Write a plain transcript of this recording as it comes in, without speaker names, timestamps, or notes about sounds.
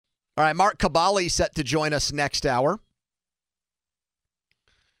All right, Mark Kaboly set to join us next hour.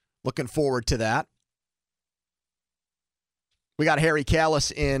 Looking forward to that. We got Harry Callis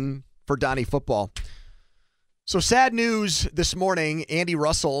in for Donnie Football. So sad news this morning. Andy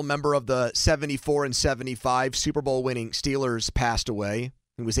Russell, member of the 74 and 75 Super Bowl winning Steelers, passed away.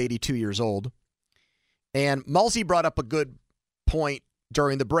 He was 82 years old. And Mulsey brought up a good point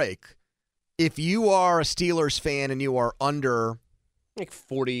during the break. If you are a Steelers fan and you are under like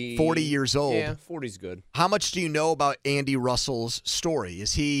 40 years old. Yeah, 40's good. How much do you know about Andy Russell's story?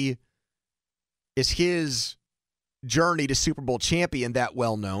 Is his journey to Super Bowl champion that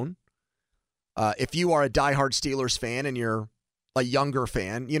well known? If you are a diehard Steelers fan and you're a younger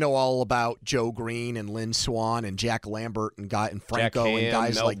fan, you know all about Joe Green and Lynn Swann and Jack Lambert and Franco Jack Ham, and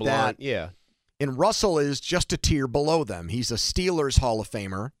guys Mel like Blount, that. Yeah. And Russell is just a tier below them. He's a Steelers Hall of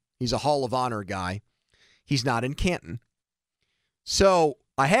Famer. He's a Hall of Honor guy. He's not in Canton. So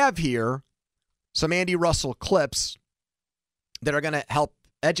I have here some Andy Russell clips that are going to help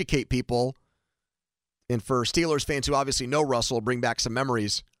educate people. And for Steelers fans who obviously know Russell, bring back some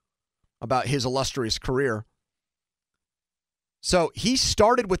memories about his illustrious career. So he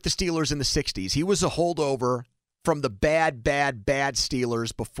started with the Steelers in the 60s. He was a holdover from the bad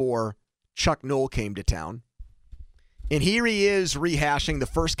Steelers before Chuck Noll came to town. And here he is rehashing the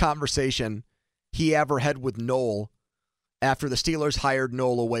first conversation he ever had with Noll after the Steelers hired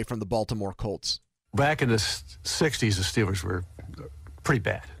Noll away from the Baltimore Colts. Back in the 60s, the Steelers were pretty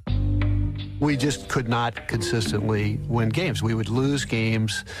bad. We just could not consistently win games. We would lose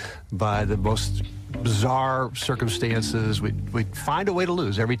games by the most bizarre circumstances. We'd find a way to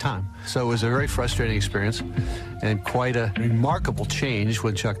lose every time. So it was a very frustrating experience and quite a remarkable change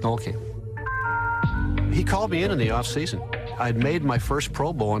when Chuck Noll came. He called me in the offseason. I'd made my first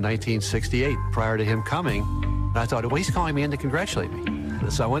Pro Bowl in 1968 prior to him coming. I thought, well, he's calling me in to congratulate me.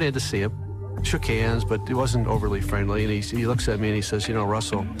 So I went in to see him. Shook hands, but it wasn't overly friendly. And he looks at me and he says, you know,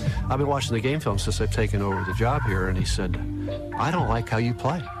 Russell, I've been watching the game film since I've taken over the job here. And he said, I don't like how you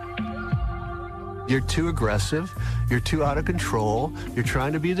play. You're too aggressive. You're too out of control. You're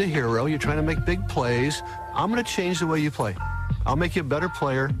trying to be the hero. You're trying to make big plays. I'm going to change the way you play. I'll make you a better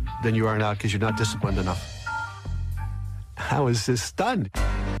player than you are now because you're not disciplined enough. I was just stunned.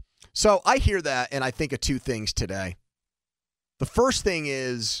 So I hear that and I think of two things today. The first thing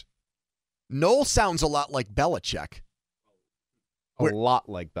is, Noll sounds a lot like Belichick. A lot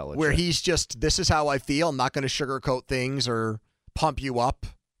like Belichick. Where he's just, this is how I feel. I'm not going to sugarcoat things or pump you up.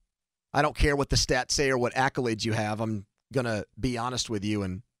 I don't care what the stats say or what accolades you have. I'm going to be honest with you.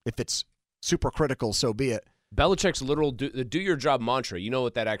 And if it's super critical, so be it. Belichick's literal do your job mantra, you know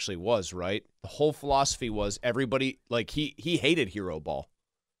what that actually was, right? The whole philosophy was everybody, like he hated hero ball.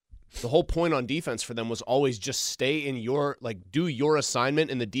 The whole point on defense for them was always just stay in your, like, do your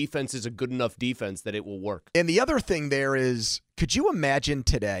assignment, and the defense is a good enough defense that it will work. And the other thing there is, could you imagine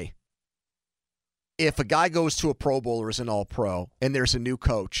today if a guy goes to a Pro Bowl or is an All-Pro and there's a new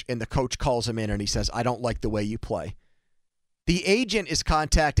coach and the coach calls him in and he says, I don't like the way you play. The agent is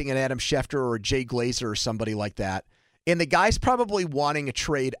contacting an Adam Schefter or a Jay Glazer or somebody like that, and the guy's probably wanting a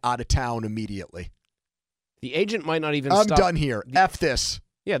trade out of town immediately. The agent might not even I'm stop. done here. F this.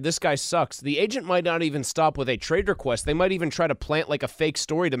 Yeah, this guy sucks. The agent might not even stop with a trade request. They might even try to plant like a fake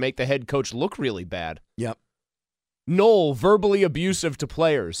story to make the head coach look really bad. Yep. Noll, verbally abusive to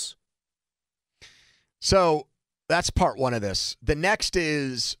players. So that's part one of this. The next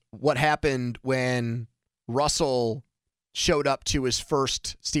is what happened when Russell showed up to his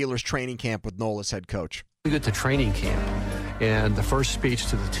first Steelers training camp with Noll as head coach. We get to training camp, and the first speech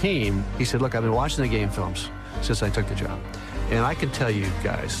to the team, he said, look, I've been watching the game films since I took the job. And I can tell you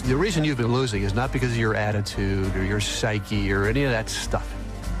guys, the reason you've been losing is not because of your attitude or your psyche or any of that stuff.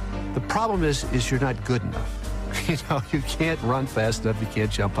 The problem is you're not good enough. You know, you can't run fast enough, you can't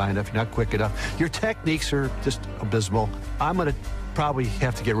jump high enough, you're not quick enough. Your techniques are just abysmal. I'm going to probably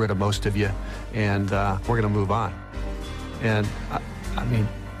have to get rid of most of you, and we're going to move on. And, I mean,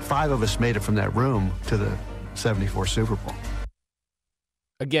 5 of us made it from that room to the 74 Super Bowl.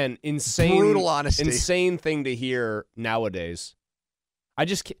 Again, insane, brutal honesty. Insane thing to hear nowadays. I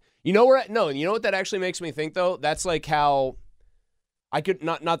just can't, you know where? No, you know what that actually makes me think though. That's like how I could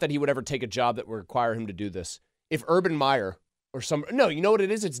not that he would ever take a job that would require him to do this. If Urban Meyer or no, you know what it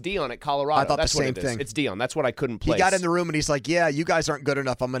is? It's Dion at Colorado. I thought that's the same what it is. thing. It's Dion. That's what I couldn't place. He got in the room and he's like, "Yeah, you guys aren't good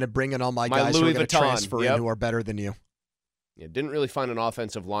enough. I'm going to bring in all my guys who are going to transfer in who are better than you." Yeah, didn't really find an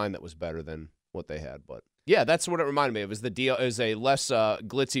offensive line that was better than what they had, but. Yeah, that's what it reminded me of. It was a less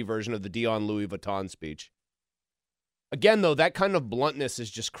glitzy version of the Dion Louis Vuitton speech. Again, though, that kind of bluntness is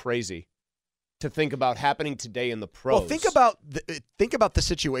just crazy. to think about happening today in the pros. Well, think about the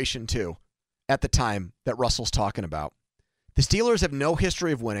situation too at the time that Russell's talking about. The Steelers have no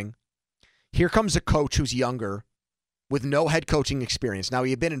history of winning. Here comes a coach who's younger with no head coaching experience. Now,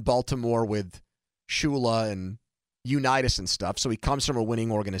 he had been in Baltimore with Shula and Unitas and stuff, so he comes from a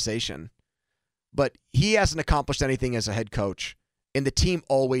winning organization. But he hasn't accomplished anything as a head coach, and the team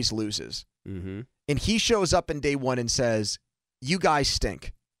always loses. Mm-hmm. And he shows up in day one and says, you guys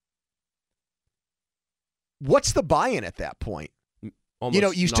stink. What's the buy-in at that point?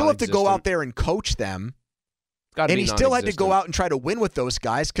 Almost you still have to go out there and coach them. And he still had to go out and try to win with those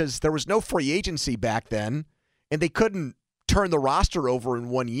guys because there was no free agency back then, and they couldn't turn the roster over in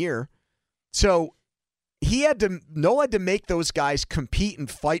 1 year. So Noel had to make those guys compete and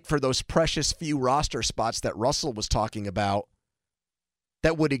fight for those precious few roster spots that Russell was talking about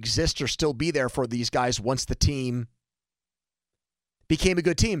that would exist or still be there for these guys once the team became a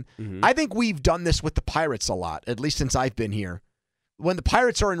good team. Mm-hmm. I think we've done this with the Pirates a lot, at least since I've been here. When the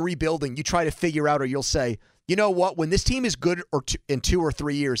Pirates are in rebuilding, you try to figure out, or you'll say, you know what, when this team is good in 2 or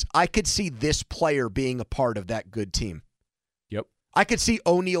 3 years, I could see this player being a part of that good team. Yep. I could see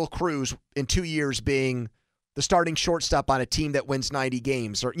O'Neal Cruz in 2 years being the starting shortstop on a team that wins 90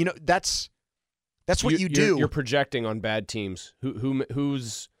 games. Or that's what you do. You're projecting on bad teams.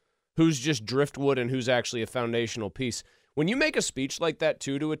 Who's just driftwood and who's actually a foundational piece. When you make a speech like that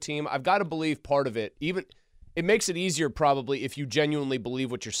to a team, I've got to believe part of it, even it makes it easier probably if you genuinely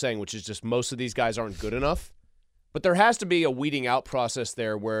believe what you're saying, which is just most of these guys aren't good enough. But there has to be a weeding out process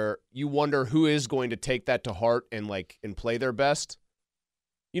there where you wonder who is going to take that to heart and play their best.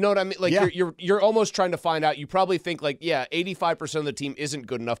 You know what I mean? Like, yeah. You're almost trying to find out. You probably think 85% of the team isn't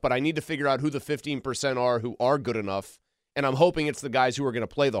good enough, but I need to figure out who the 15% are who are good enough, and I'm hoping it's the guys who are going to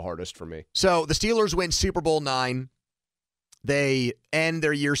play the hardest for me. So the Steelers win Super Bowl IX. They end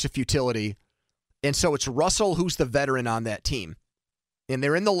their years of futility, and so it's Russell who's the veteran on that team. And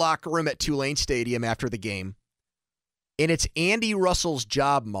they're in the locker room at Tulane Stadium after the game, and it's Andy Russell's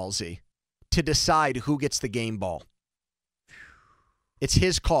job, Mulsey, to decide who gets the game ball. It's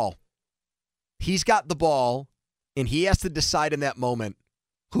his call. He's got the ball, and he has to decide in that moment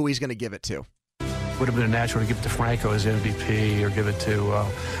who he's going to give it to. Would have been natural to give it to Franco as MVP or give it to,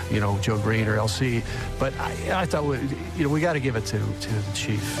 Joe Green or LC. But I thought, we got to give it to the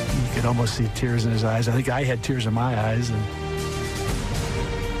Chief. You could almost see tears in his eyes. I think I had tears in my eyes. And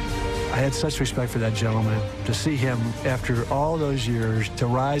I had such respect for that gentleman. To see him, after all those years, to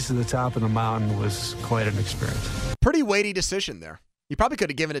rise to the top of the mountain was quite an experience. Pretty weighty decision there. You probably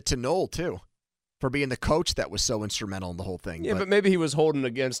could have given it to Noel, too, for being the coach that was so instrumental in the whole thing. Yeah, but maybe he was holding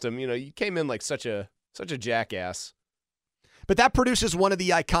against him. You came in like such a jackass. But that produces one of the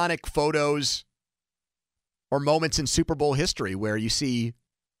iconic photos or moments in Super Bowl history where you see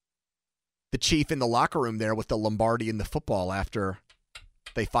the Chief in the locker room there with the Lombardi and the football after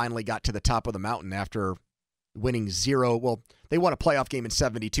they finally got to the top of the mountain after winning 0. Well, they won a playoff game in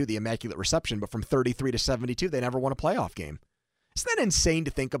 72, the Immaculate Reception, but from 33 to 72, they never won a playoff game. Isn't that insane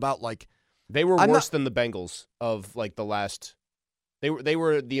to think about? They were worse than the Bengals of the last. They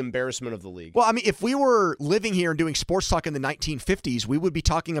were the embarrassment of the league. Well, I mean, if we were living here and doing sports talk in the 1950s, we would be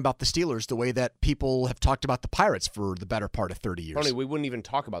talking about the Steelers the way that people have talked about the Pirates for the better part of 30 years. Tony, we wouldn't even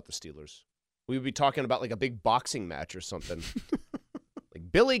talk about the Steelers. We would be talking about a big boxing match or something.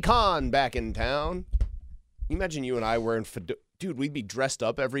 Like Billy Conn back in town. Imagine you and I wearing dude, we'd be dressed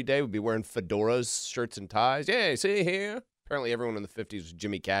up every day. We'd be wearing fedoras, shirts and ties. Yeah, see here. Apparently everyone in the 50s was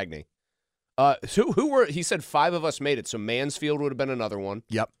Jimmy Cagney. Who were, he said 5 of us made it, so Mansfield would have been another one.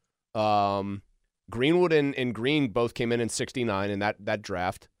 Yep. Greenwood and Green both came in 69 in that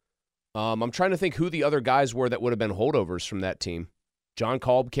draft. I'm trying to think who the other guys were that would have been holdovers from that team. John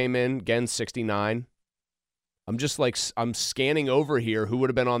Kolb came in, again, 69. I'm scanning over here who would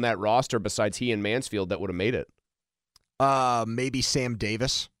have been on that roster besides he and Mansfield that would have made it. Maybe Sam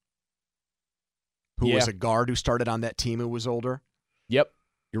Davis, who was a guard who started on that team who was older. Yep,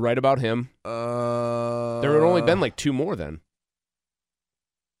 you're right about him. There had only been 2 more then.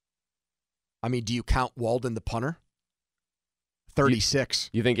 I mean, do you count Walden the punter? 36.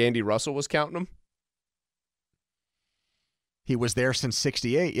 You think Andy Russell was counting him? He was there since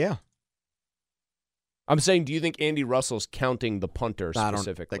 68, yeah. I'm saying, do you think Andy Russell's counting the punter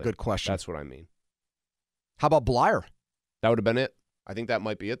specifically? That's a good question. That's what I mean. How about Blyer? That would have been it. I think that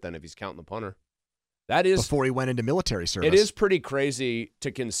might be it then if he's counting the punter. That is before he went into military service. It is pretty crazy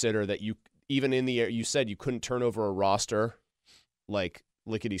to consider that even in the air, you said you couldn't turn over a roster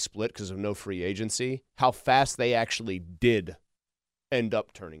lickety-split because of no free agency. How fast they actually did end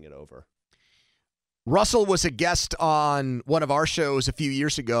up turning it over. Russell was a guest on one of our shows a few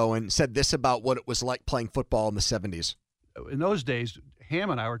years ago and said this about what it was like playing football in the 70s. In those days, Ham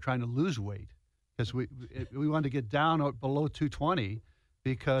and I were trying to lose weight because we wanted to get down below 220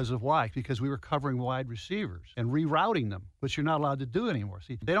 because of why? Because we were covering wide receivers and rerouting them, which you're not allowed to do anymore.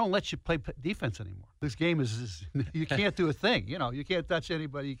 See, they don't let you play defense anymore. This game is you can't do a thing. You know, you can't touch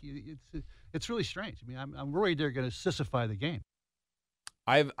anybody. It's really strange. I mean, I'm worried they're going to sissify the game.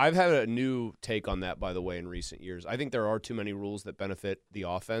 I've had a new take on that, by the way, in recent years. I think there are too many rules that benefit the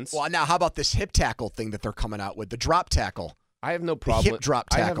offense. Well, now how about this hip tackle thing that they're coming out with, the drop tackle? I have no problem. The hip drop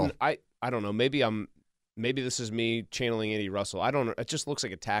tackle. I don't know. Maybe this is me channeling Andy Russell. I don't know. It just looks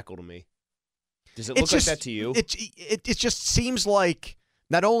like a tackle to me. Does it look like that to you? It just seems like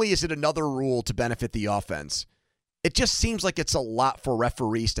not only is it another rule to benefit the offense, it just seems like it's a lot for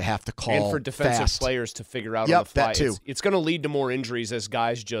referees to have to call and for defensive fast. Players to figure out on the fly. That too. It's going to lead to more injuries as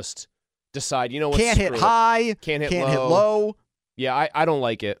guys just decide, you know what, can't hit high, can't hit low. Yeah, I don't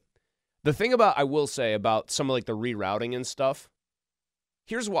like it. The thing I will say about some of like the rerouting and stuff,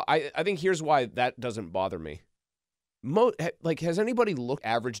 here's why I think here's why that doesn't bother me. Has anybody looked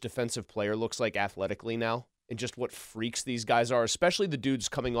average defensive player looks like athletically now, and just what freaks these guys are, especially the dudes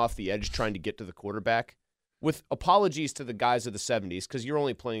coming off the edge trying to get to the quarterback? With apologies to the guys of the 70s, because you're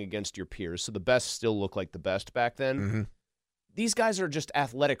only playing against your peers, so the best still look like the best back then. Mm-hmm. These guys are just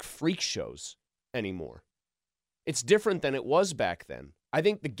athletic freak shows anymore. It's different than it was back then. I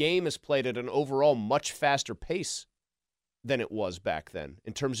think the game is played at an overall much faster pace than it was back then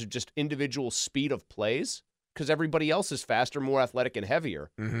in terms of just individual speed of plays, because everybody else is faster, more athletic, and heavier.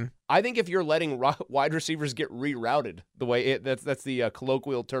 Mm-hmm. I think if you're letting wide receivers get rerouted, the way that's the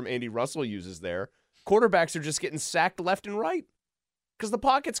colloquial term Andy Russell uses there, quarterbacks are just getting sacked left and right because the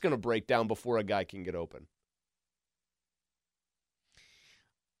pocket's going to break down before a guy can get open.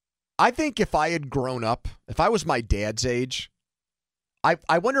 I think if I had grown up, if I was my dad's age,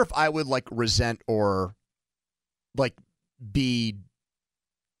 I wonder if I would like resent or like be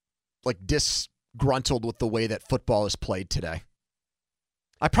like disgruntled with the way that football is played today.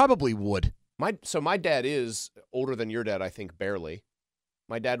 I probably would. My dad is older than your dad, I think, barely.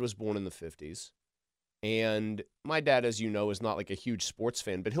 My dad was born in the 50s. And my dad, as you know, is not like a huge sports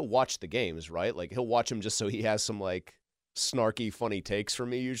fan, but he'll watch the games, right? Like he'll watch them just so he has some like snarky, funny takes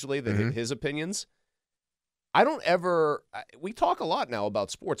from me usually that hit his opinions. We talk a lot now about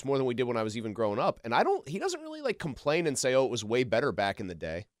sports more than we did when I was even growing up. And he doesn't really like complain and say, oh, it was way better back in the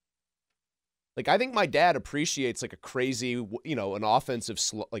day. Like, I think my dad appreciates like a crazy, an offensive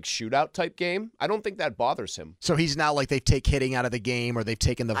like shootout type game. I don't think that bothers him. So he's not like they take hitting out of the game or they've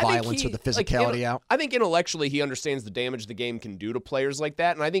taken the violence or the physicality out? I think intellectually he understands the damage the game can do to players like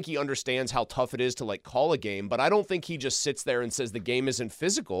that. And I think he understands how tough it is to like call a game. But I don't think he just sits there and says the game isn't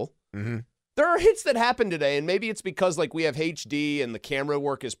physical. Mm-hmm. There are hits that happen today, and maybe it's because like we have HD and the camera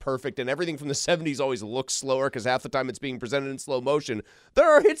work is perfect and everything from the 70s always looks slower because half the time it's being presented in slow motion.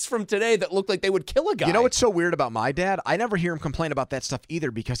 There are hits from today that look like they would kill a guy. You know what's so weird about my dad? I never hear him complain about that stuff either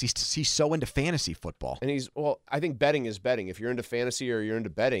because he's so into fantasy football. And I think betting is betting. If you're into fantasy or you're into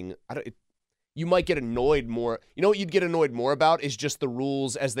betting, you might get annoyed more. You know what you'd get annoyed more about is just the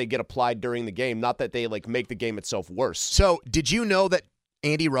rules as they get applied during the game, not that they like make the game itself worse. So did you know that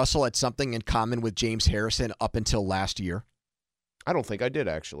Andy Russell had something in common with James Harrison up until last year? I don't think I did,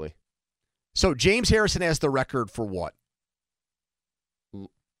 actually. So James Harrison has the record for what?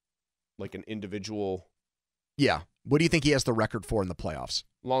 Like an individual? Yeah. What do you think he has the record for in the playoffs?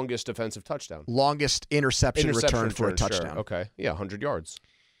 Longest defensive touchdown. Longest interception return for a touchdown. Sure. Okay. Yeah, 100 yards.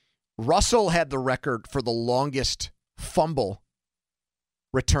 Russell had the record for the longest fumble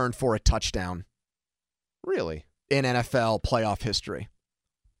return for a touchdown. Really? In NFL playoff history.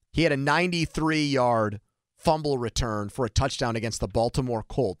 He had a 93-yard fumble return for a touchdown against the Baltimore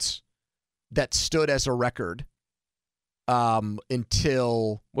Colts that stood as a record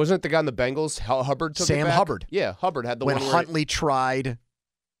until... Wasn't it the guy in the Bengals? Hubbard took Sam it back? Hubbard. Yeah, Hubbard had the when one where Huntley tried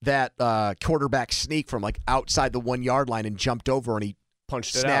that quarterback sneak from like outside the 1-yard line and jumped over and he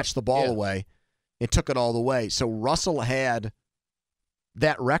snatched the ball away and took it all the way. So Russell had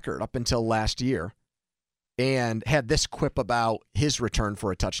that record up until last year. And had this quip about his return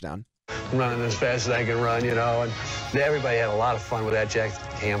for a touchdown. Running as fast as I can run, and everybody had a lot of fun with that. Jack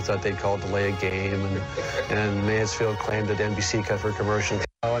Ham thought they'd call it delay a game, and Mansfield claimed that NBC cut for a commercial.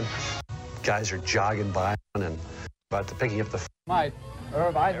 And guys are jogging by and about to picking up the. My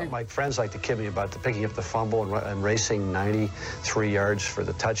friends like to kid me about the picking up the fumble and racing 93 yards for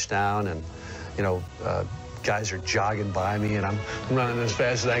the touchdown, and guys are jogging by me, and I'm running as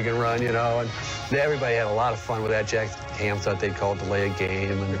fast as I can run, and everybody had a lot of fun with that. Jack Ham thought they'd call it delay a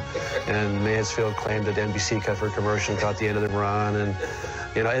game, and Mansfield claimed that NBC cut for a commercial and caught the end of the run, and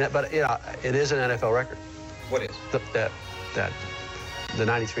but it is an NFL record. What is? The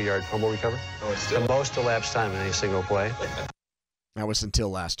 93-yard fumble recovery. Oh, it's still the most elapsed time in any single play. That was until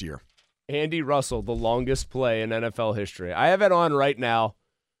last year. Andy Russell, the longest play in NFL history. I have it on right now.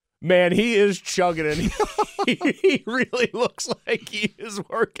 Man, he is chugging it. He really looks like he is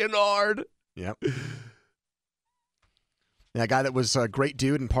working hard. Yep. Yeah, a guy that was a great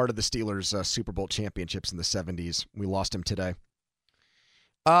dude and part of the Steelers' Super Bowl championships in the 70s. We lost him today.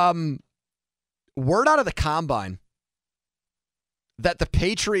 Word out of the Combine that the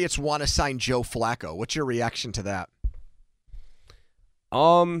Patriots want to sign Joe Flacco. What's your reaction to that?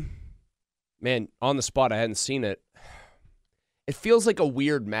 Man, on the spot, I hadn't seen it. It feels like a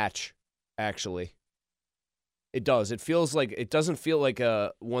weird match, actually. It does. It doesn't feel like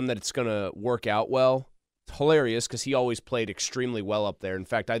a one that it's going to work out well. It's hilarious because he always played extremely well up there. In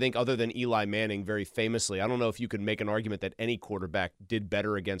fact, I think other than Eli Manning, very famously, I don't know if you could make an argument that any quarterback did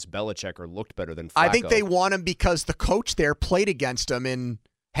better against Belichick or looked better than Flacco. I think they want him because the coach there played against him and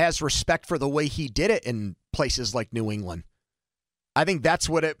has respect for the way he did it in places like New England. I think that's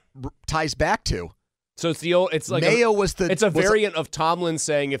what it ties back to. So it's like Mayo it's a variant of Tomlin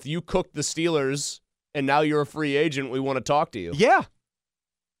saying, if you cook the Steelers and now you're a free agent, we want to talk to you. Yeah.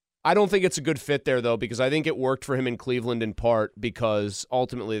 I don't think it's a good fit there, though, because I think it worked for him in Cleveland in part because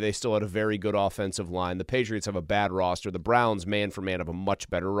ultimately they still had a very good offensive line. The Patriots have a bad roster. The Browns, man for man, have a much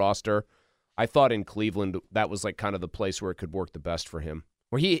better roster. I thought in Cleveland that was like kind of the place where it could work the best for him,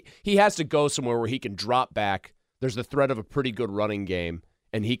 where he has to go somewhere where he can drop back. There's the threat of a pretty good running game,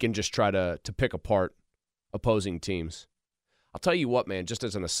 and he can just try to pick apart opposing teams. I'll tell you what, man, just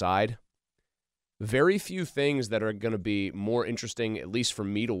as an aside, very few things that are going to be more interesting, at least for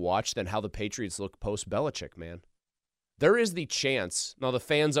me to watch, than how the Patriots look post-Belichick, man. There is the chance, now the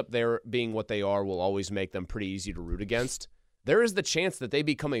fans up there being what they are will always make them pretty easy to root against. There is the chance that they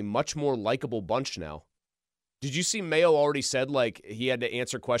become a much more likable bunch now. Did you see Mayo already said, like, he had to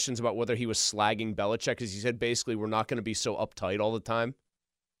answer questions about whether he was slagging Belichick? Because he said, basically, we're not going to be so uptight all the time.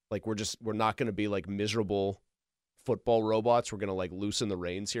 Like, we're not going to be, like, miserable football robots. We're going to, like, loosen the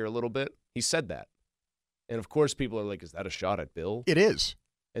reins here a little bit. He said that. And, of course, people are like, is that a shot at Bill? It is.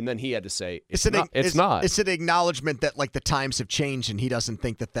 And then he had to say, it's not. It's an acknowledgement that, like, the times have changed, and he doesn't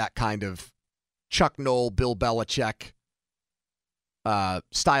think that kind of Chuck Noll, Bill Belichick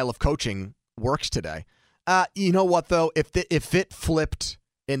style of coaching works today. You know what, though? If it flipped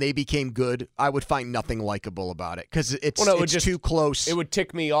and they became good, I would find nothing likable about it because it's too close. It would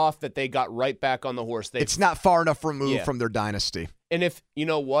tick me off that they got right back on the horse. It's not far enough removed from their dynasty. And if, you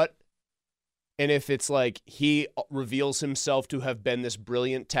know what? And if it's like he reveals himself to have been this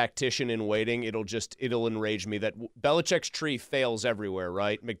brilliant tactician in waiting, it'll enrage me that Belichick's tree fails everywhere,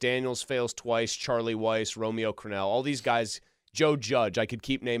 right? McDaniels fails twice, Charlie Weiss, Romeo Crennel, all these guys, Joe Judge, I could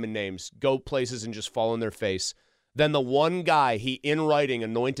keep naming names, go places and just fall on their face. Then the one guy he, in writing,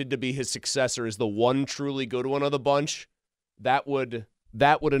 anointed to be his successor is the one truly good one of the bunch. That would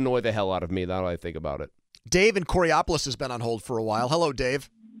annoy the hell out of me, now that I think about it. Dave in Coriopolis has been on hold for a while. Hello, Dave.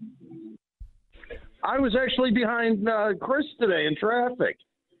 I was actually behind Chris today in traffic.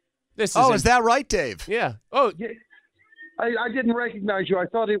 Is that right, Dave? Yeah. Oh, yeah. I didn't recognize you. I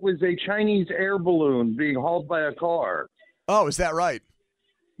thought it was a Chinese air balloon being hauled by a car. Oh, is that right?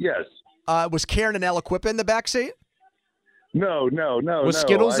 Yes. Was Karen and Equipa in the backseat? No. Was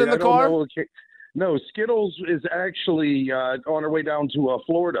Skittles in the car? No, Skittles is actually on her way down to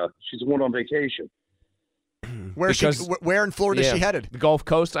Florida. She's going on vacation. Where in Florida is she headed? The Gulf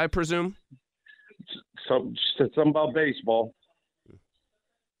Coast, I presume? She said something about baseball.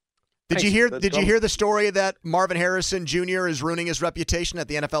 Did you hear the story that Marvin Harrison Jr. is ruining his reputation at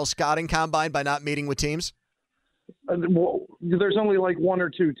the NFL scouting combine by not meeting with teams? Well, there's only like one or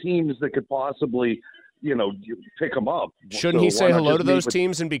two teams that could possibly, pick him up. Shouldn't he say hello to those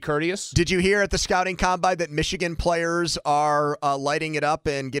teams and be courteous? Did you hear at the scouting combine that Michigan players are lighting it up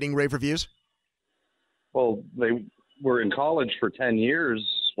and getting rave reviews? Well, they were in college for 10 years.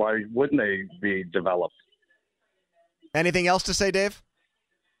 Why wouldn't they be developed? Anything else to say, Dave?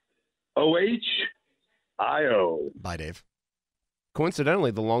 O-H-I-O. Bye, Dave.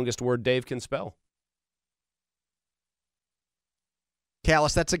 Coincidentally, the longest word Dave can spell.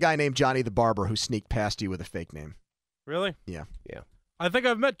 Callis, that's a guy named Johnny the Barber who sneaked past you with a fake name. Really? Yeah. I think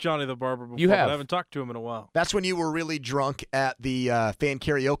I've met Johnny the Barber before, You have. but I haven't talked to him in a while. That's when you were really drunk at the fan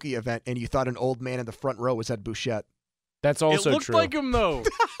karaoke event and you thought an old man in the front row was Ed Bouchette. That's also true. It looked like him, though.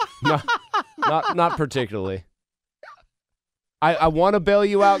 Not particularly. I want to bail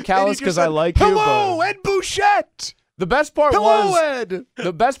you out, Callis, because I like you. Hello, Ed Bouchette! The best part Hello, was Ed.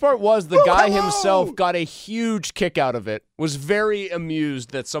 the best part was the guy hello. himself got a huge kick out of it. Was very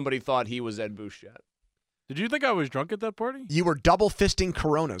amused that somebody thought he was Ed Bouchette. Did you think I was drunk at that party? You were double fisting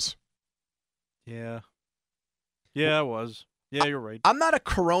Coronas. Yeah. Yeah, I was. Yeah, you're right. I'm not a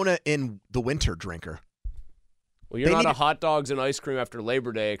Corona in the winter drinker. Well, you're They not need a hot dogs and ice cream after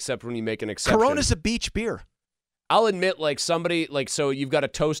Labor Day, except when you make an exception. Corona's a beach beer. I'll admit, so you've got a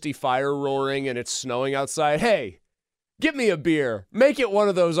toasty fire roaring and it's snowing outside. Hey, get me a beer. Make it one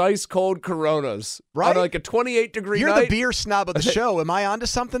of those ice cold Coronas. Right? On like a 28-degree You're night. the beer snob of the show. Am I onto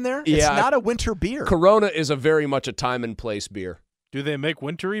something there? It's Yeah, not a winter beer. Corona is a very much a time and place beer. Do they make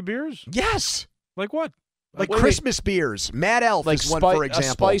wintry beers? Yes. Like what? Like Wait, Christmas beers. Mad Elf Like is one, for example.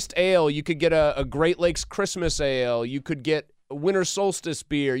 a spiced ale. You could get a Great Lakes Christmas ale. You could get a winter solstice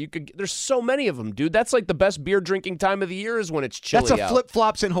beer. There's so many of them, dude. That's like the best beer drinking time of the year is when it's chilly That's a out.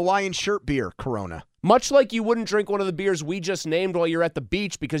 flip-flops and Hawaiian shirt beer, Corona. Much like you wouldn't drink one of the beers we just named while you're at the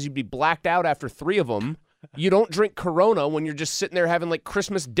beach because you'd be blacked out after 3 of them. You don't drink Corona when you're just sitting there having like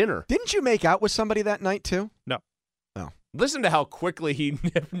Christmas dinner. Didn't you make out with somebody that night, too? No. Oh. Listen to how quickly he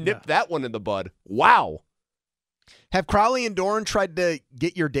nipped that one in the bud. Wow. Have Crowley and Doran tried to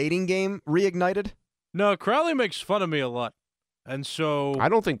get your dating game reignited? No, Crowley makes fun of me a lot. And so I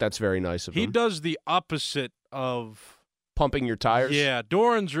don't think that's very nice of he him. does the opposite of Pumping your tires? Yeah,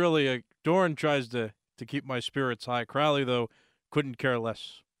 Doran's really Doran tries to keep my spirits high. Crowley, though, couldn't care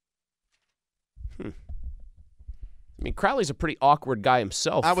less. I mean, Crowley's a pretty awkward guy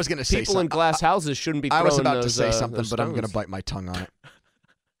himself. I was going to say People in glass houses shouldn't be throwing I was about those, to say something, those but I'm going to stones. bite my tongue on it.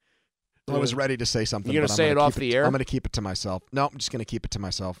 I was ready to say something. You're but gonna I'm say gonna it off keep the air? I'm going to keep it to myself. No, I'm just going to keep it to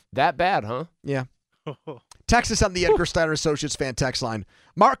myself. That bad, huh? Yeah. Text us on the Edgar Steiner Associates fan text line.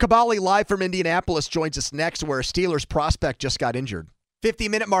 Mark Kaboly live from Indianapolis joins us next, where a Steelers prospect just got injured.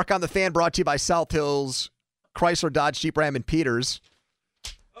 50-minute mark on the Fan, brought to you by South Hills Chrysler, Dodge, Jeep, Ram, and Peters.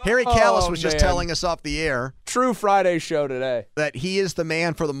 Harry Callis was just telling us off the air. True Friday show today. That he is the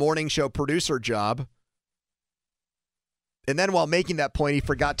man for the morning show producer job. And then while making that point, he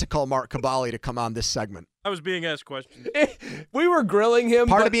forgot to call Mark Kaboly to come on this segment. I was being asked questions. We were grilling him.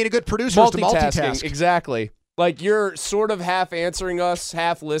 Part of being a good producer is to multitask. Exactly. Like you're sort of half answering us,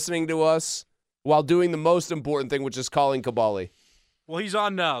 half listening to us, while doing the most important thing, which is calling Kaboly. Well, he's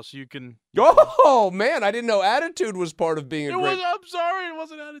on now, so you can. Oh, man. I didn't know attitude was part of being a great. I'm sorry. It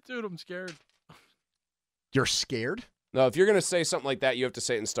wasn't attitude. I'm scared. You're scared? No, if you're going to say something like that, you have to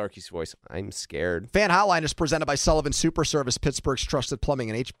say it in Starkey's voice. I'm scared. Fan Hotline is presented by Sullivan Super Service, Pittsburgh's trusted plumbing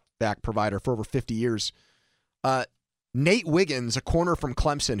and HVAC provider for over 50 years. Nate Wiggins, a corner from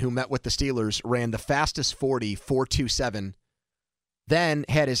Clemson who met with the Steelers, ran the fastest 40, 4.27, then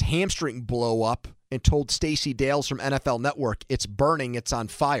had his hamstring blow up and told Stacey Dales from NFL Network, "It's burning, it's on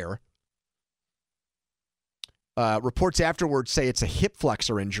fire." Reports afterwards say it's a hip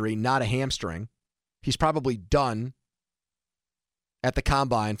flexor injury, not a hamstring. He's probably done at the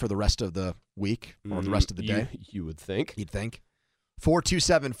combine for the rest of the week or the rest of the day. You would think. You'd think.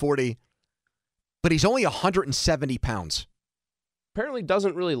 4.27 40. But he's only 170 pounds. Apparently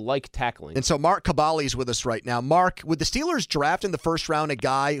doesn't really like tackling. And so Mark Kaboly is with us right now. Mark, would the Steelers draft in the first round a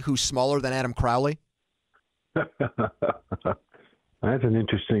guy who's smaller than Adam Crowley? That's an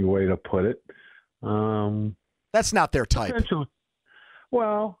interesting way to put it. That's not their type.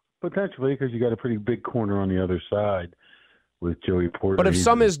 Potentially, because you got a pretty big corner on the other side with Joey Porter. But if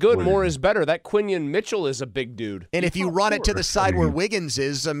some is good, Porter. more is better. That Quinion Mitchell is a big dude. And if you run it to the side where Wiggins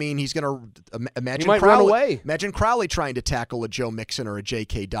is, I mean, he's going to imagine He might Crowley, run away. Imagine Crowley trying to tackle a Joe Mixon or a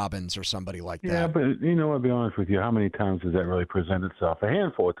J.K. Dobbins or somebody like that. Yeah, but I'll be honest with you. How many times does that really present itself? A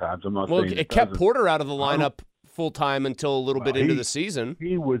handful of times. I'm not Well, saying it kept doesn't. Porter out of the lineup full-time until a little bit into the season.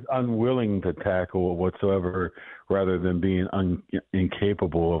 He was unwilling to tackle whatsoever rather than being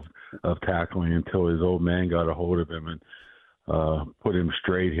incapable of tackling until his old man got a hold of him and put him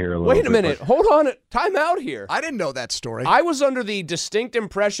straight here a little bit. Wait a minute. Hold on. Time out here. I didn't know that story. I was under the distinct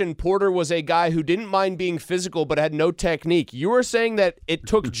impression Porter was a guy who didn't mind being physical but had no technique. You were saying that it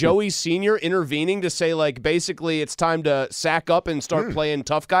took Joey Sr. intervening to say, like, basically it's time to sack up and start playing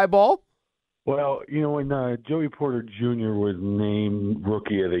tough guy ball? Well, when Joey Porter Jr. was named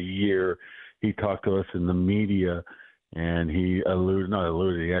Rookie of the Year, he talked to us in the media, and he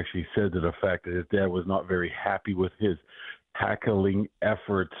he actually said to the fact that his dad was not very happy with his tackling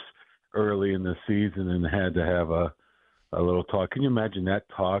efforts early in the season and had to have a little talk. Can you imagine that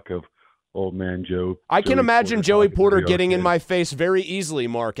talk of old man Joe? I can imagine Joey Porter getting in kid? my face very easily,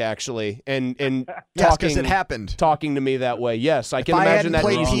 Mark, actually, and Yes, because it happened. talking to me that way. Yes, I can If I imagine hadn't that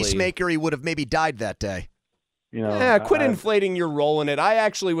played easily. Peacemaker, he would have maybe died that day. Quit inflating your role in it. I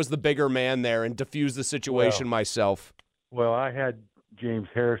actually was the bigger man there and diffused the situation myself. Well, I had James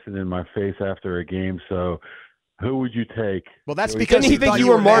Harrison in my face after a game, so who would you take? Well, that's because he thought you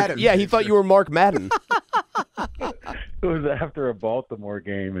were Mark. Madden. Yeah, he thought you were Mark Madden. It was after a Baltimore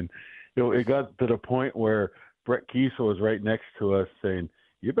game, and it got to the point where Brett Kiesel was right next to us saying,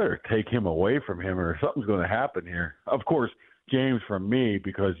 "You better take him away from him, or something's going to happen here." Of course, James from me,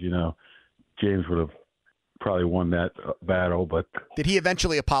 because James would have probably won that battle. But did he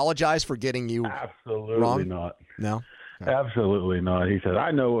eventually apologize for getting you absolutely wrong? Not. No, absolutely not. He said,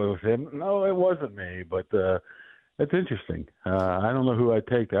 "I know it was him." No, it wasn't me. But it's interesting. I don't know who I'd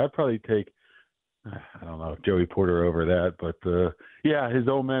take. I'd probably take, I don't know, Joey Porter over that. But his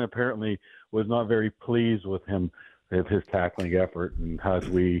old man apparently was not very pleased with him, with his tackling effort, and as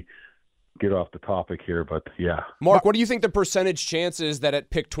we get off the topic here, but yeah. Mark, what do you think the percentage chance is that at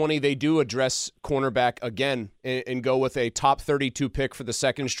pick 20 they do address cornerback again and go with a top 32 pick for the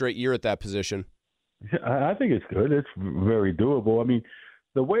second straight year at that position? I think it's good. It's very doable. I mean,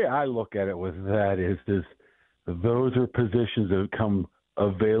 the way I look at it with that is those are positions that come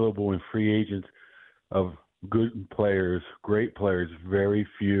available in free agents of good players, great players, very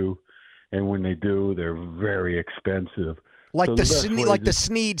few, and when they do, they're very expensive. Like so the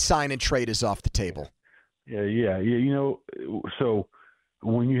Snead sign and trade is off the table. Yeah. So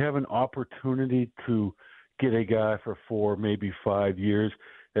when you have an opportunity to get a guy for 4, maybe 5 years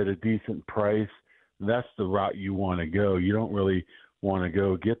at a decent price, that's the route you want to go. You don't really want to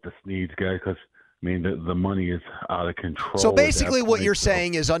go get the Sneads guy because, the money is out of control. So basically what you're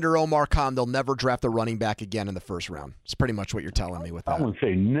saying is under Omar Khan, they'll never draft a running back again in the first round. It's pretty much what you're telling me with that. I wouldn't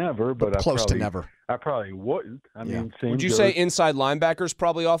say never, but close to never. I probably wouldn't. Would you say inside linebackers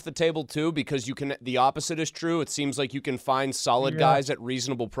probably off the table too? Because the opposite is true. It seems like you can find solid guys at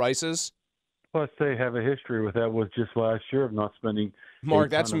reasonable prices. Plus, they have a history with that. Was just last year of not spending. Mark,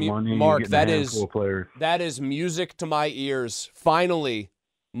 that's money. Mark, that is music to my ears. Finally,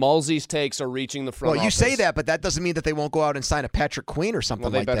 Malsey's takes are reaching the front. Well, you say that, but that doesn't mean that they won't go out and sign a Patrick Queen or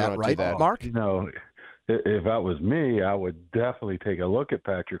something like that, right, Mark? If that was me, I would definitely take a look at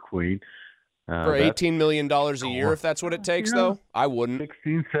Patrick Queen. For $18 million a year, if that's what it takes, though, I wouldn't.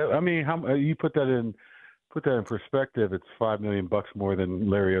 16, 17. How you put that in perspective? It's $5 million more than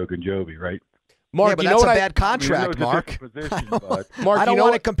Larry Ogunjobi, right? Mark, but that's a bad contract, Mark. I don't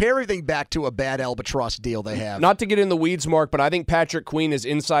want to compare everything back to a bad albatross deal they have. Not to get in the weeds, Mark, but I think Patrick Queen is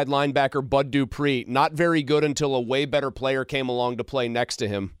inside linebacker Bud Dupree. Not very good until a way better player came along to play next to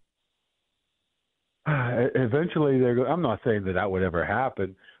him. Eventually, I'm not saying that would ever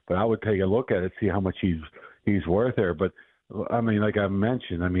happen, but I would take a look at it, see how much he's worth there. But like I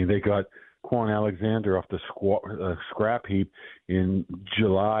mentioned, they got Quan Alexander off the scrap heap in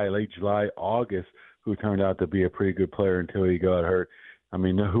late July, August, who turned out to be a pretty good player until he got hurt.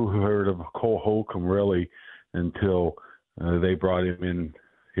 Who heard of Cole Holcomb really until they brought him in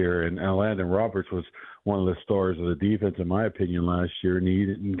here? And Landon Roberts was one of the stars of the defense, in my opinion, last year, and he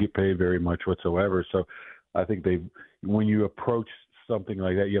didn't get paid very much whatsoever. So I think when you approach something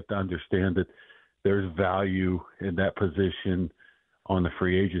like that, you have to understand that there's value in that position on the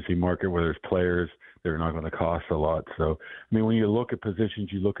free agency market where there's players that are not going to cost a lot. So, when you look at positions,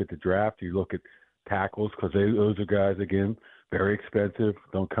 you look at the draft, you look at tackles, because those are guys, again, very expensive,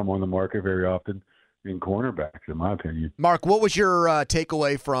 don't come on the market very often, in cornerbacks, in my opinion. Mark, what was your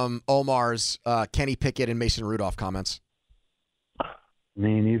takeaway from Omar's Kenny Pickett and Mason Rudolph comments?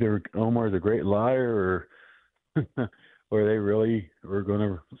 Either Omar's a great liar or they really are going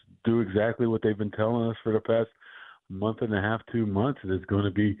to do exactly what they've been telling us for the past month and a half, 2 months. It's going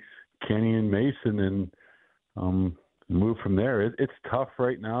to be Kenny and Mason and move from there. It's tough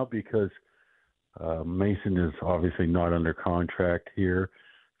right now because Mason is obviously not under contract here,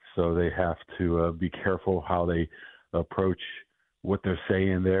 so they have to be careful how they approach what they're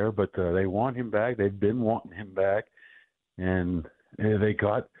saying there. But they want him back. They've been wanting him back, and they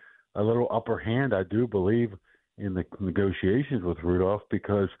got a little upper hand, I do believe, in the negotiations with Rudolph,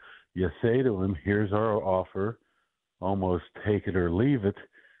 because you say to him, here's our offer, almost take it or leave it.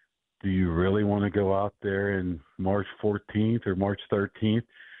 Do you really want to go out there in March 14th or March 13th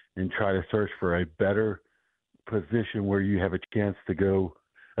and try to search for a better position where you have a chance to go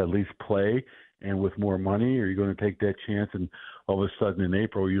at least play and with more money? Or are you going to take that chance and all of a sudden in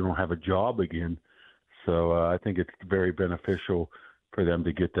April you don't have a job again? So I think it's very beneficial for them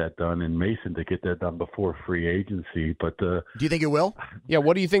to get that done, and Mason to get that done before free agency. But do you think it will? Yeah.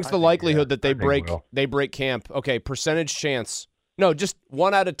 What do you think's the likelihood that they break camp? Okay, percentage chance. No, just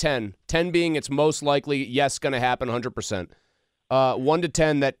 1 out of 10. 10 being it's most likely, yes, going to happen 100%. 1 to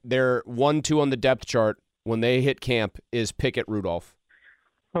 10 that they're 1-2 on the depth chart. when they hit camp is Pickett Rudolph?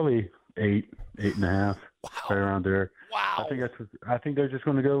 Probably 8.5, right around there. Wow. I think they're just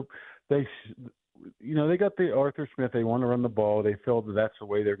going to go. They got the Arthur Smith. They want to run the ball. They felt that that's the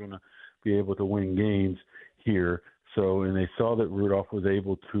way they're going to be able to win games here. So, and they saw that Rudolph was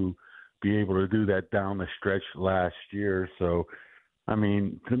able to do that down the stretch last year. So, I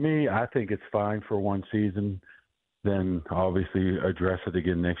mean, to me, I think it's fine for one season. Then obviously address it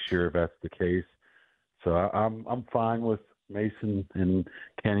again next year if that's the case. So I'm fine with Mason and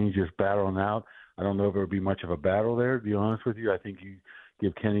Kenny just battling out. I don't know if there would be much of a battle there, to be honest with you. I think you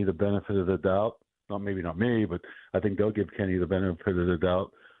give Kenny the benefit of the doubt. Maybe not me, but I think they'll give Kenny the benefit of the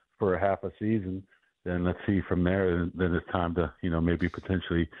doubt for a half a season. Then let's see from there. Then it's time to, maybe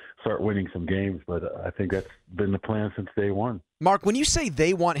potentially start winning some games. But I think that's been the plan since day one. Mark, when you say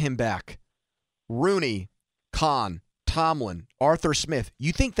they want him back, Rooney, Kahn, Tomlin, Arthur Smith,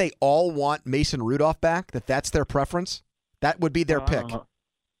 you think they all want Mason Rudolph back? That's their preference? That would be their pick?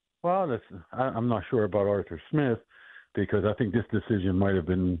 Well, I'm not sure about Arthur Smith because I think this decision might have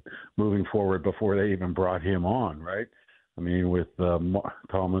been moving forward before they even brought him on, right? I mean, with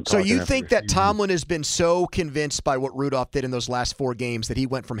Tomlin. So you think that Tomlin has been so convinced by what Rudolph did in those last 4 games that he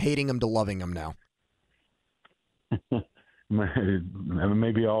went from hating him to loving him now?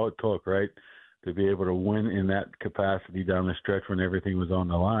 Maybe all it took, right, to be able to win in that capacity down the stretch when everything was on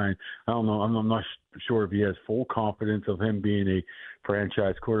the line. I don't know. I'm not sure if he has full confidence of him being a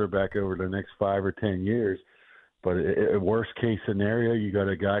franchise quarterback over the next 5 or 10 years. But a worst-case scenario, you got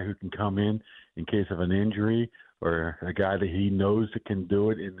a guy who can come in case of an injury, or a guy that he knows that can do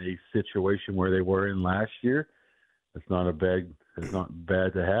it in a situation where they were in last year. It's not bad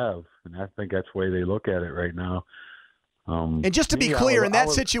to have, and I think that's the way they look at it right now. And just to be clear, in that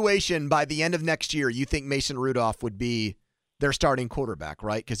situation, by the end of next year, you think Mason Rudolph would be their starting quarterback,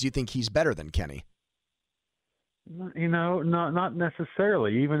 right? Because you think he's better than Kenny. Not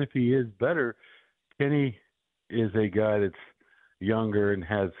necessarily. Even if he is better, Kenny is a guy that's younger and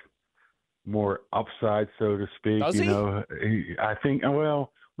has more upside, so to speak. Does he? I think,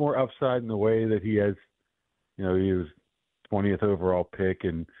 more upside in the way that he has, he was 20th overall pick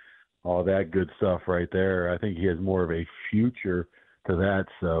and all that good stuff right there. I think he has more of a future to that.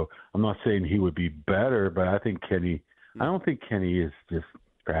 So I'm not saying he would be better, but I don't think Kenny is just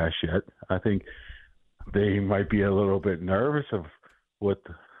trash yet. I think they might be a little bit nervous of what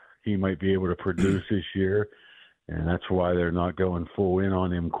he might be able to produce this year. And that's why they're not going full in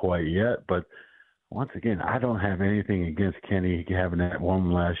on him quite yet. But once again, I don't have anything against Kenny having that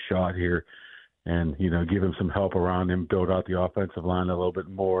one last shot here and, give him some help around him, build out the offensive line a little bit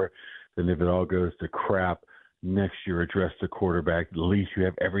more. Then if it all goes to crap next year, address the quarterback. At least you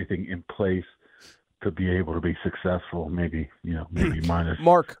have everything in place to be able to be successful. Maybe minus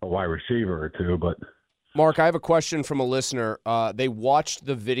Mark, a wide receiver or two. But Mark, I have a question from a listener. They watched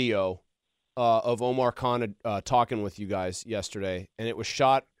the video of Omar Khan talking with you guys yesterday, and it was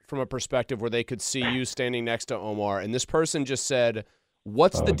shot from a perspective where they could see you standing next to Omar. And this person just said,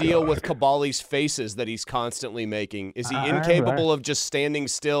 what's the deal with Kaboly's faces that he's constantly making? Is he incapable of just standing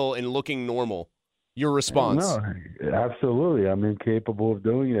still and looking normal? Your response? No, absolutely. I'm incapable of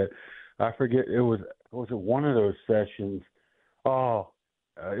doing it. I forget, was it one of those sessions?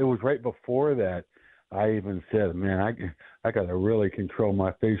 It was right before that. I even said, man, I got to really control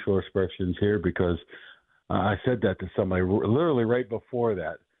my facial expressions here because I said that to somebody literally right before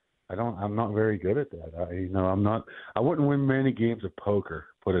that. I'm not very good at that. I wouldn't win many games of poker,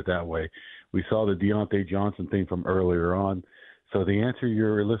 put it that way. We saw the Deontay Johnson thing from earlier on. So the answer to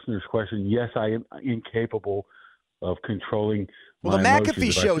your listener's question, yes, I am incapable of controlling Well, the my McAfee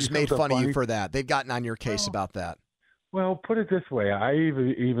emotions. show's made fun of you for that. They've gotten on your case about that. Well, put it this way. I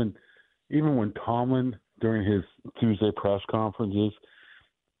even when Tomlin, during his Tuesday press conferences,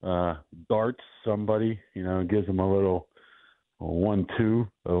 darts somebody, and gives them a little 1-2,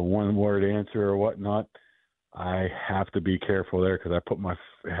 a one-word answer or whatnot, I have to be careful there because I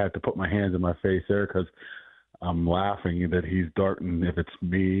had to put my hands in my face there because I'm laughing that he's darting. If it's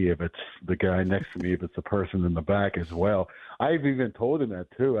me, if it's the guy next to me, if it's the person in the back as well. I've even told him that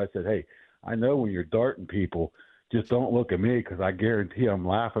too. I said, hey, I know when you're darting people, just don't look at me because I guarantee I'm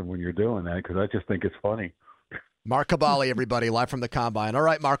laughing when you're doing that because I just think it's funny. Mark Kaboly, everybody, live from the Combine. All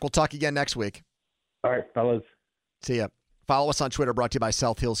right, Mark, we'll talk again next week. All right, fellas. See ya. Follow us on Twitter, brought to you by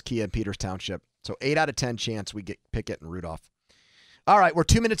South Hills Kia in Peters Township. So 8 out of 10 chance we get Pickett and Rudolph. All right, we're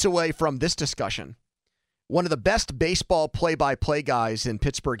 2 minutes away from this discussion. One of the best baseball play-by-play guys in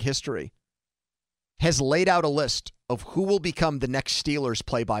Pittsburgh history has laid out a list of who will become the next Steelers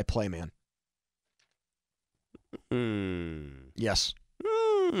play-by-play man. Yes.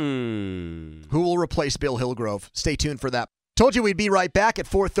 Who will replace Bill Hillgrove? Stay tuned for that. Told you we'd be right back at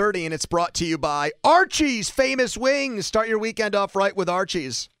 4:30, and it's brought to you by Archie's Famous Wings. Start your weekend off right with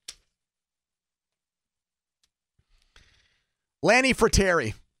Archie's. Lanny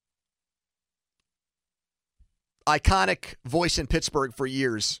Fratteri. Iconic voice in Pittsburgh for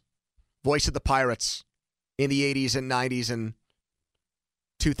years. Voice of the Pirates in the 80s and 90s and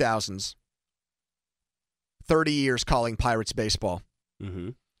 2000s. 30 years calling Pirates baseball. Mm-hmm.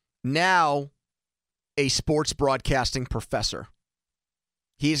 Now, a sports broadcasting professor.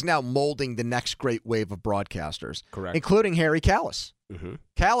 He is now molding the next great wave of broadcasters. Correct. Including Harry Callis. Mm-hmm.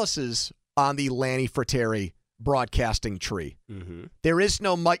 Callis is on the Lanny Fratteri broadcasting tree. Mm-hmm. There is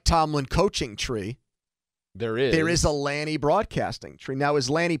no Mike Tomlin coaching tree. There is. There is a Lanny broadcasting tree. Now, is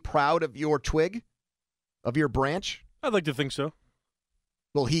Lanny proud of your twig? Of your branch? I'd like to think so.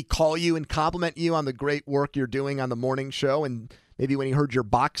 Will he call you and compliment you on the great work you're doing on the morning show? And maybe when he heard your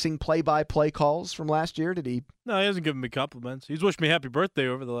boxing play-by-play calls from last year, did he? No, he hasn't given me compliments. He's wished me happy birthday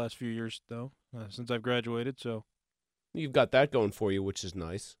over the last few years, though, since I've graduated. So You've got that going for you, which is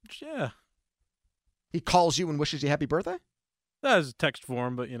nice. Yeah. He calls you and wishes you happy birthday? That is a text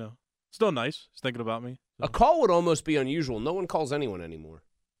form, but, still nice. He's thinking about me. So. A call would almost be unusual. No one calls anyone anymore.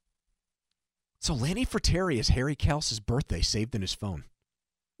 So Lanny Fratteri has Harry Callis' birthday saved in his phone.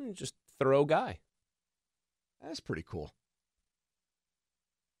 Just thorough guy. That's pretty cool.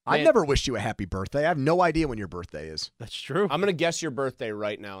 Man. I've never wished you a happy birthday. I have no idea when your birthday is. That's true. I'm going to guess your birthday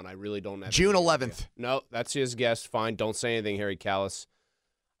right now, and I really don't have June any 11th. idea. No, that's his guess. Fine. Don't say anything, Harry Callis.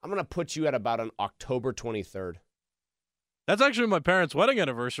 I'm going to put you at about an October 23rd. That's actually my parents' wedding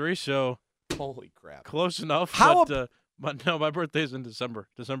anniversary, so Holy crap. close enough. How but no, my birthday's in December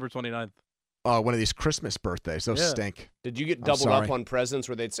 29th. One of these Christmas birthdays. Those Yeah. stink. Did you get I'm doubled sorry. up on presents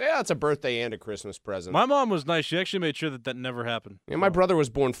where they'd say, it's a birthday and a Christmas present? My mom was nice. She actually made sure that never happened. Yeah, my brother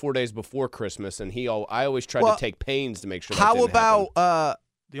was born 4 days before Christmas, and I always tried Well, to take pains to make sure that How didn't happen. about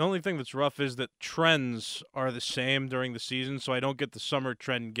The only thing that's rough is that trends are the same during the season, so I don't get the summer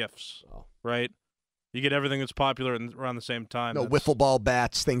trend gifts, Oh. right? You get everything that's popular around the same time. no wiffle ball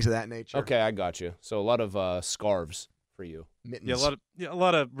bats, things of that nature? Okay, I got you. So a lot of scarves for you. Mittens. Yeah, a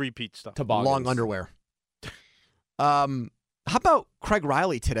lot of repeat stuff. Toboggans. Long underwear. How about Craig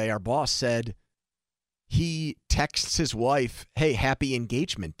Riley today? Our boss said he texts his wife, "Hey, happy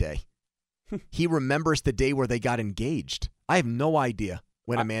engagement day." He remembers the day where they got engaged. I have no idea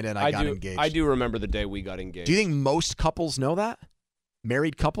when Amanda and I got engaged. I do remember the day we got engaged. Do you think most couples know that?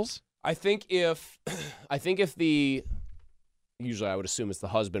 Married couples? I think if usually I would assume it's the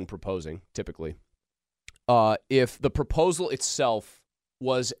husband proposing, typically. If the proposal itself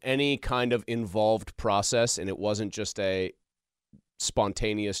was any kind of involved process and it wasn't just a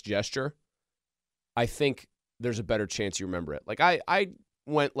spontaneous gesture, I think there's a better chance you remember it. Like I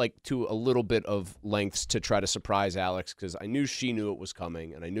went to a little bit of lengths to try to surprise Alex because I knew she knew it was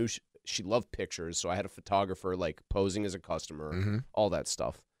coming, and I knew she loved pictures, so I had a photographer posing as a customer, all that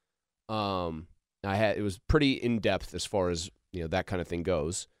stuff. It was pretty in depth as far as that kind of thing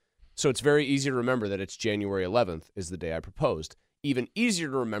goes. So it's very easy to remember that it's January 11th is the day I proposed. Even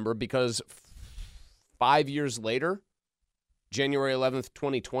easier to remember because 5 years later, January 11th,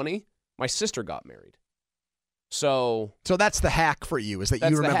 2020, my sister got married. So that's the hack for you, is that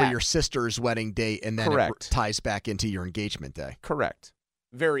you remember hack. your sister's wedding date and then Correct. it ties back into your engagement day. Correct.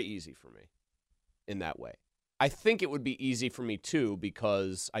 Very easy for me in that way. I think it would be easy for me, too,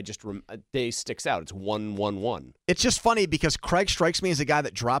 because a day sticks out. It's 1-1-1. It's just funny because Craig strikes me as a guy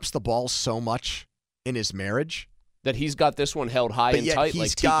that drops the ball so much in his marriage. That he's got this one held high But and yet tight he's like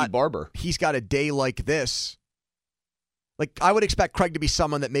Tiki got- Barber. He's got a day like this. I would expect Craig to be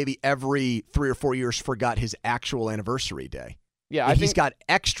someone that maybe every 3 or 4 years forgot his actual anniversary day. Yeah, Like I he's think got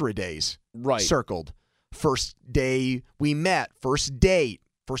extra days right. circled. First day we met, first date,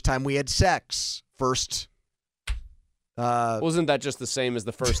 first time we had sex, first. Wasn't that just the same as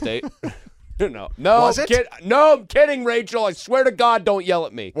the first date? No. Was it? No, I'm kidding, Rachel. I swear to God, don't yell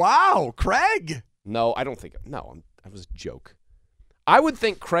at me. Wow, Craig. No, I don't think. No, that was a joke. I would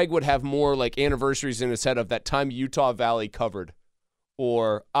think Craig would have more anniversaries in his head of that time Utah Valley covered.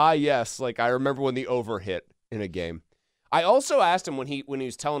 Or, yes, I remember when the over hit in a game. I also asked him when he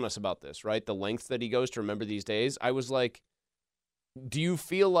was telling us about this, right? The lengths that he goes to remember these days. I was like, do you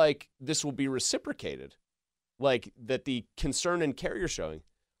feel like this will be reciprocated? That the concern and care you're showing?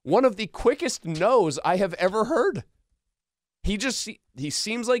 One of the quickest no's I have ever heard. He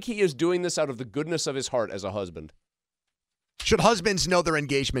seems like he is doing this out of the goodness of his heart as a husband. Should husbands know their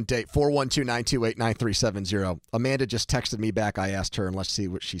engagement date? 412-928-9370. Amanda just texted me back. I asked her, and let's see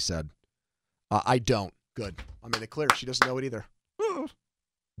what she said. I don't. Good. I'm in the clear. She doesn't know it either.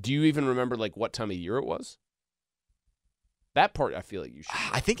 Do you even remember like what time of year it was? That part I feel like you should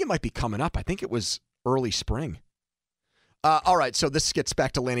know. I think it might be coming up. I think it was early spring. All right, so this gets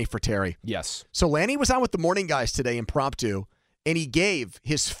back to Lanny Fratteri. Yes. So Lanny was on with the morning guys today, impromptu, and he gave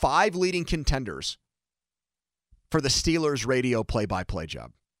his 5 leading contenders for the Steelers radio play-by-play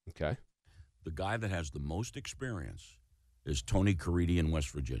job. Okay. The guy that has the most experience is Tony Caridi in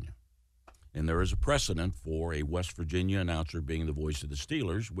West Virginia. And there is a precedent for a West Virginia announcer being the voice of the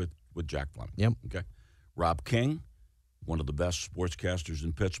Steelers with Jack Fleming. Yep. Okay. Rob King, one of the best sportscasters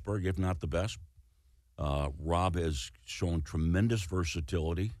in Pittsburgh, if not the best. Rob has shown tremendous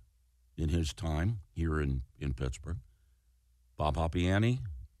versatility in his time here in Pittsburgh. Bob Hoppiani,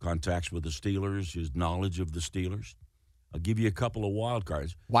 contacts with the Steelers, his knowledge of the Steelers. I'll give you a couple of wild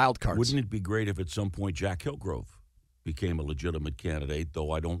cards. Wild cards. Wouldn't it be great if at some point Jack Hillgrove became a legitimate candidate,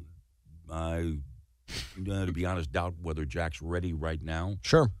 though to be honest, doubt whether Jack's ready right now.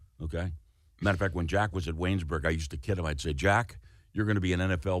 Sure. Okay. Matter of fact, when Jack was at Waynesburg, I used to kid him. I'd say, Jack, you're going to be an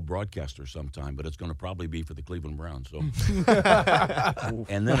NFL broadcaster sometime, but it's going to probably be for the Cleveland Browns. So,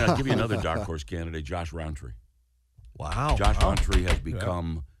 and then I'll give you another dark horse candidate, Josh Roundtree. Wow. Josh Roundtree has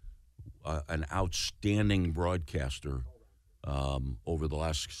become an outstanding broadcaster over the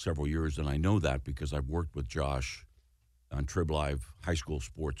last several years, and I know that because I've worked with Josh on Trib Live high school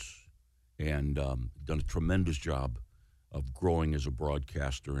sports and done a tremendous job of growing as a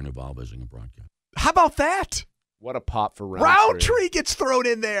broadcaster and evolving as a broadcaster. How about that? What a pop for Roundtree. Roundtree gets thrown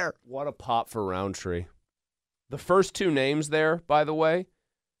in there. What a pop for Roundtree. The first 2 names there, by the way,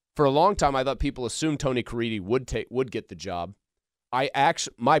 for a long time I thought people assumed Tony Caridi would get the job.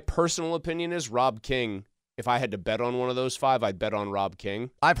 My personal opinion is Rob King. If I had to bet on one of those 5, I'd bet on Rob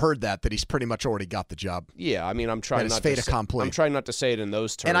King. I've heard that he's pretty much already got the job. Yeah, I mean, I'm trying That is not fait to say, accompli. I'm trying not to say it in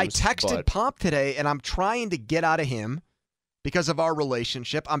those terms. And I texted but Pomp today, and I'm trying to get out of him because of our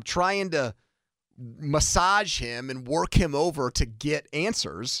relationship. I'm trying to massage him and work him over to get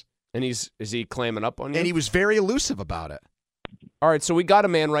answers. And is he clamming up on you? And he was very elusive about it. All right, so we got a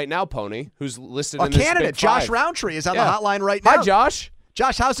man right now, Pony, who's listed A in this candidate, Big Five. Josh Roundtree, is on Yeah. the hotline right now. Hi, Josh.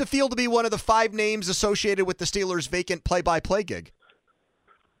 Josh, how's it feel to be one of the 5 names associated with the Steelers' vacant play-by-play gig?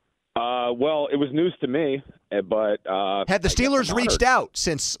 Well, it was news to me, but Had the Steelers reached out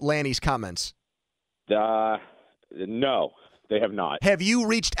since Lanny's comments? No, they have not. Have you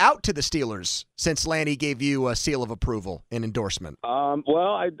reached out to the Steelers since Lanny gave you a seal of approval and endorsement?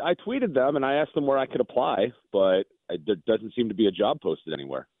 Well, I tweeted them and I asked them where I could apply, but there doesn't seem to be a job posted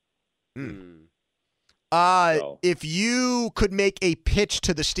anywhere. If you could make a pitch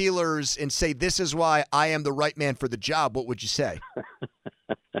to the Steelers and say, this is why I am the right man for the job, what would you say?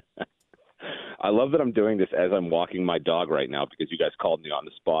 I love that I'm doing this as I'm walking my dog right now because you guys called me on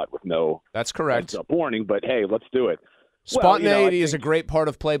the spot with no That's correct. heads-up warning, but hey, let's do it. Spontaneity is a great part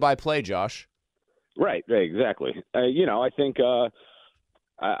of play-by-play, Josh. Right, exactly. I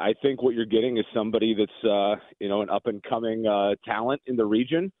think what you're getting is somebody that's an up-and-coming talent in the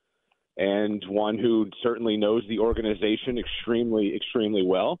region and one who certainly knows the organization extremely, extremely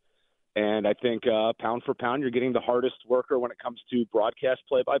well. And I think pound for pound, you're getting the hardest worker when it comes to broadcast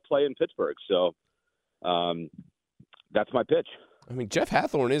play-by-play in Pittsburgh. So that's my pitch. I mean, Jeff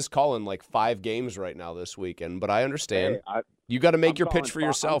Hathorn is calling like 5 games right now this weekend, but I understand. You got to make your pitch for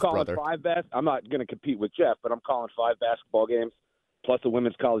yourself, brother. I'm not going to compete with Jeff, but I'm calling 5 basketball games, plus a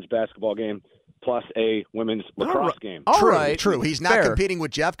women's college basketball game, plus a women's lacrosse game. True. He's not competing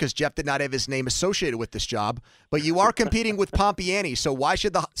with Jeff because Jeff did not have his name associated with this job. But you are competing with Pompiani, so why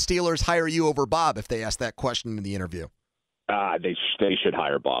should the Steelers hire you over Bob if they ask that question in the interview? They should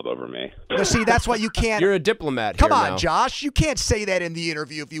hire Bob over me. No, see, that's why you can't. You're a diplomat Come here on, now. Josh. You can't say that in the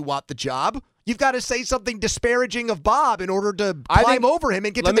interview if you want the job. You've got to say something disparaging of Bob in order to climb over him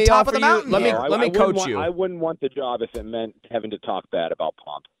and get to the top of the mountain. Let me coach you. I wouldn't want the job if it meant having to talk bad about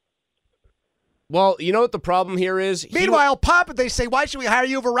Pomp. Well, you know what the problem here is? Meanwhile, Pop, if they say, why should we hire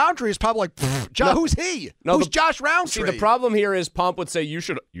you over Roundtree? Is probably like, who's he? Who's Josh Roundtree? See, the problem here is Pomp would say, you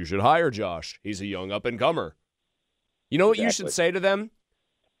should hire Josh. He's a young up-and-comer. You know what you should say to them?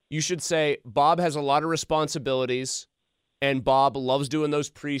 You should say, Bob has a lot of responsibilities, and Bob loves doing those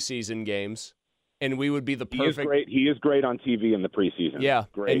preseason games, and we would be the perfect... He is great on TV in the preseason. Yeah,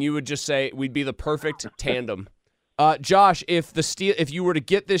 great. And you would just say, we'd be the perfect tandem. Josh, if you were to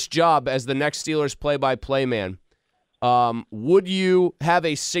get this job as the next Steelers play-by-play man, would you have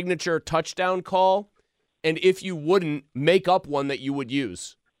a signature touchdown call? And if you wouldn't, make up one that you would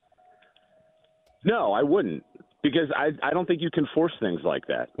use. No, I wouldn't. Because I don't think you can force things like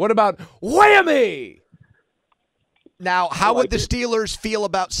that. What about whammy? Now, how would the Steelers feel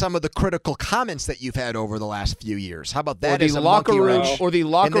about some of the critical comments that you've had over the last few years? How about that? Or the locker room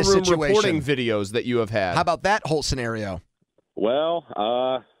reporting videos that you have had. How about that whole scenario?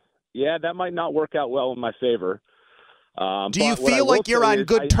 Well, yeah, that might not work out well in my favor. Do you feel like you're on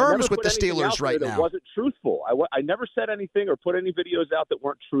good terms with the Steelers right now? That wasn't truthful. I never said anything or put any videos out that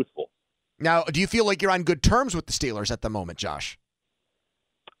weren't truthful. Now, do you feel like you're on good terms with the Steelers at the moment, Josh?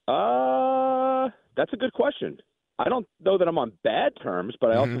 That's a good question. I don't know that I'm on bad terms,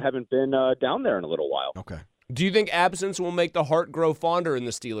 but I also haven't been down there in a little while. Okay. Do you think absence will make the heart grow fonder in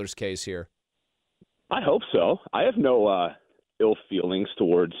the Steelers' case here? I hope so. I have no ill feelings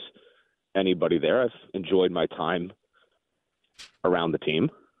towards anybody there. I've enjoyed my time around the team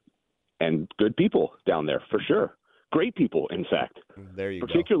and good people down there for sure. Great people, in fact. There you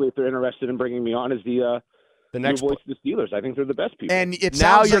Particularly if they're interested in bringing me on as the next voice of the Steelers. I think they're the best people. And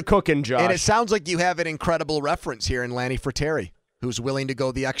now you're cooking, Josh. And it sounds like you have an incredible reference here in Lanny Fratteri, who's willing to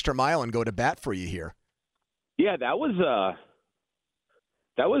go the extra mile and go to bat for you here. Yeah, that was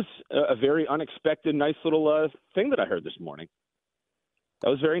a very unexpected, nice little thing that I heard this morning. That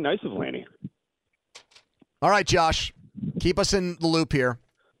was very nice of Lanny. All right, Josh, keep us in the loop here.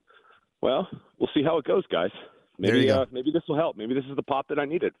 Well, we'll see how it goes, guys. Maybe this will help. Maybe this is the pop that I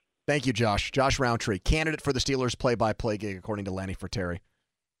needed. Thank you, Josh. Josh Roundtree, candidate for the Steelers play-by-play gig, according to Lanny Fratteri.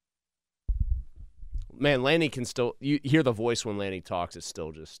 Man, Lanny can still – you hear the voice when Lanny talks. It's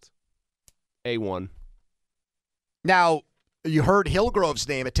still just A1. Now, you heard Hillgrove's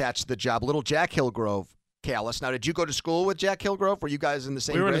name attached to the job, little Jack Hillgrove, Callis. Now, did you go to school with Jack Hillgrove? Were you guys in the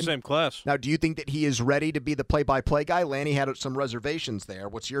same grade? We were in the same class. Now, do you think that he is ready to be the play-by-play guy? Lanny had some reservations there.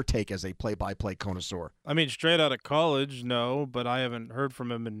 What's your take as a play-by-play connoisseur? I mean, straight out of college, no, but I haven't heard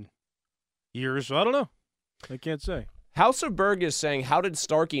from him in years, so I don't know. I can't say. House of Berg is saying, how did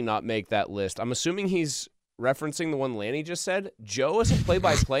Starkey not make that list? I'm assuming he's referencing the one Lanny just said. Joe is a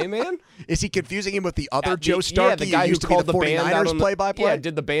play-by-play man? Is he confusing him with the other Joe Starkey? The guy who used to called be the 49ers play-by-play? Yeah,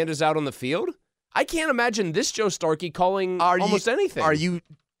 did the band is out on the field? I can't imagine this Joe Starkey calling almost anything. Are you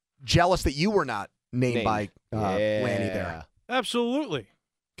jealous that you were not named by Lanny there? Absolutely.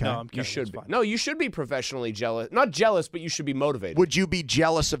 Okay. No, I'm kidding. You should be. No, you should be professionally jealous. Not jealous, but you should be motivated. Would you be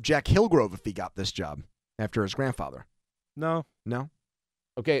jealous of Jack Hillgrove if he got this job after his grandfather? No. No?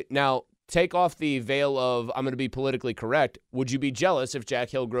 Okay, now take off the veil of I'm going to be politically correct. Would you be jealous if Jack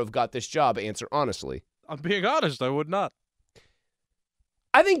Hillgrove got this job? Answer honestly. I'm being honest. I would not.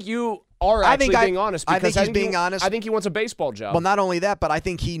 I think you are being honest. I think he's being honest. I think he wants a baseball job. Well, not only that, but I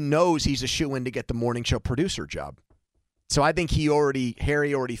think he knows he's a shoo-in to get the morning show producer job. So I think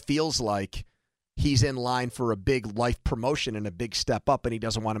Harry already feels like he's in line for a big life promotion and a big step up, and he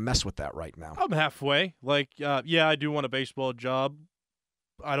doesn't want to mess with that right now. I'm halfway. Yeah, I do want a baseball job.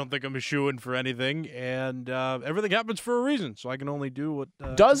 I don't think I'm a shoo-in for anything, and everything happens for a reason, so I can only do what...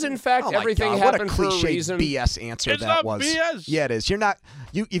 Does, in fact, everything happen for a reason? What a cliche BS answer that was. It's not BS. Yeah, it is. You're not...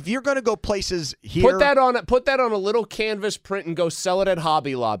 If you're going to go places here... Put that on a little canvas print and go sell it at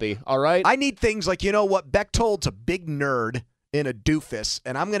Hobby Lobby, all right? I need things like, you know what, Bechtold's a big nerd in a doofus,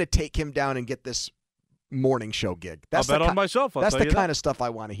 and I'm going to take him down and get this morning show gig. I'll bet on myself. That's the kind of stuff I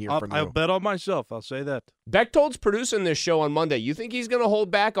want to hear from you. I'll bet on myself. I'll say that. Bechtold's producing this show on Monday. You think he's going to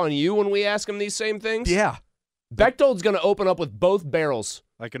hold back on you when we ask him these same things? Yeah. Bechtold's going to open up with both barrels.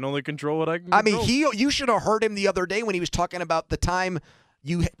 I can only control what I can control. I mean, you should have heard him the other day when he was talking about the time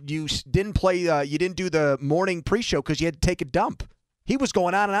you didn't play, you didn't do the morning pre-show because you had to take a dump. He was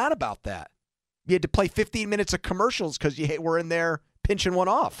going on and on about that. You had to play 15 minutes of commercials because you were in there pinching one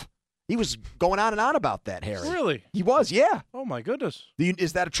off. He was going on and on about that, Harry. Really? He was, yeah. Oh, my goodness.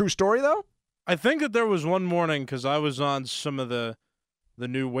 Is that a true story, though? I think that there was one morning because I was on some of the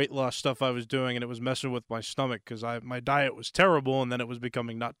new weight loss stuff I was doing, and it was messing with my stomach because my diet was terrible, and then it was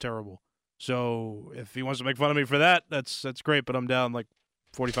becoming not terrible. So if he wants to make fun of me for that, that's great, but I'm down like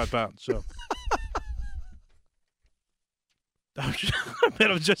 45 pounds, so... I'm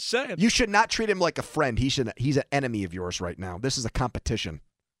just saying. You should not treat him like a friend. He's an enemy of yours right now. This is a competition.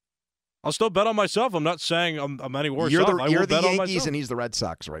 I'll still bet on myself. I'm not saying I'm any worse You're off. You're the Yankees and he's the Red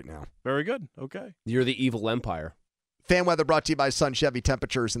Sox right now. Very good. Okay. You're the evil empire. Fan weather brought to you by Sun Chevy.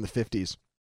 Temperatures in the 50s.